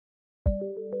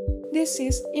This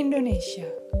is Indonesia,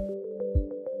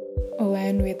 a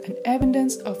land with an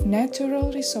abundance of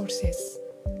natural resources,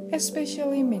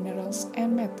 especially minerals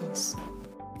and metals.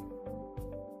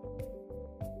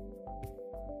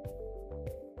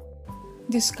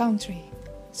 This country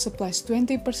supplies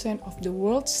 20% of the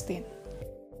world's tin.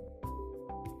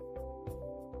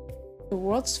 The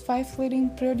world's 5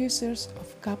 leading producers of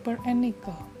copper and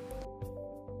nickel,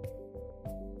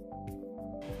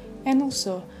 and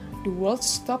also the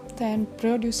world's top 10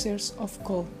 producers of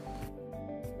gold.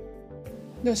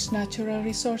 Those natural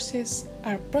resources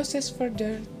are processed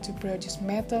further to produce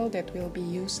metal that will be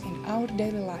used in our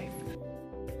daily life,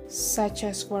 such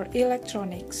as for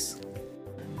electronics,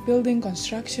 building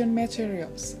construction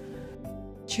materials,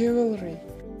 jewelry,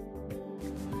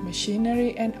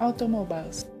 machinery and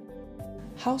automobiles,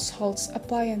 household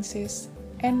appliances,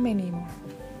 and many more.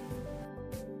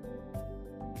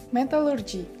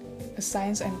 Metallurgy, a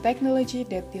science and technology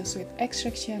that deals with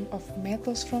extraction of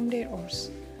metals from their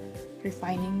ores,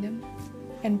 refining them,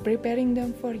 and preparing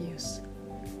them for use.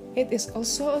 It is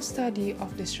also a study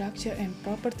of the structure and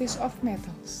properties of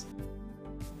metals.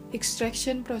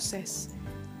 Extraction process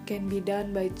can be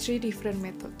done by 3 different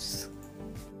methods.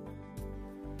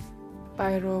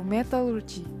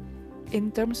 Pyrometallurgy,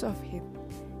 in terms of heat,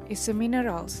 is a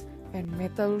minerals and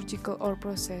metallurgical ore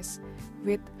process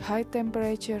with high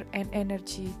temperature and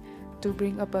energy to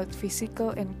bring about physical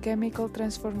and chemical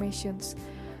transformations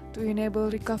to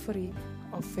enable recovery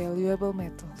of valuable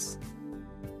metals.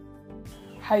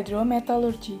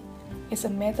 Hydrometallurgy is a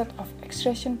method of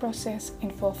extraction process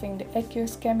involving the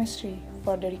aqueous chemistry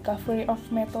for the recovery of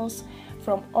metals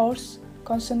from ores,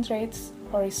 concentrates,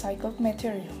 or recycled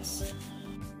materials.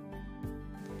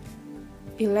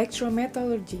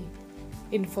 Electrometallurgy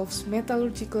involves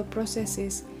metallurgical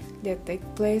processes that take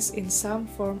place in some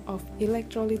form of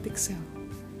electrolytic cell.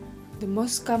 The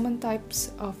most common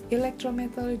types of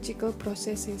electrometallurgical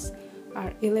processes are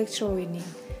electrowinning,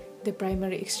 the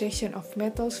primary extraction of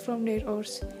metals from their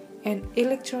ores, and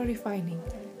electrorefining,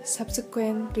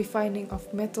 subsequent refining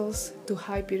of metals to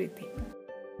high purity.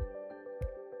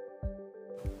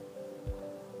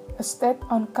 A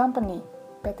state-owned company,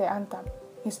 PT Antam,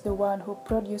 is the one who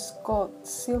produces gold,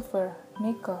 silver,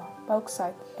 nickel,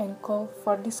 bauxite, and coal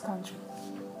for this country.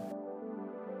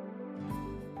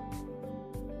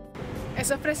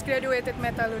 As a fresh graduated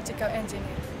metallurgical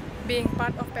engineer, being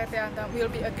part of PT Antam will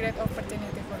be a great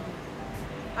opportunity for me.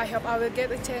 I hope I will get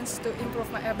a chance to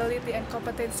improve my ability and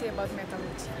competency about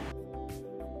metallurgy.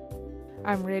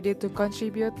 I'm ready to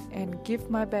contribute and give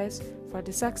my best for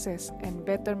the success and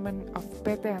betterment of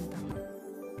PT Antam.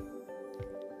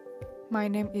 My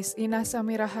name is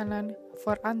Amirah Hanan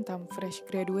for Antam Fresh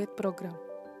Graduate Program.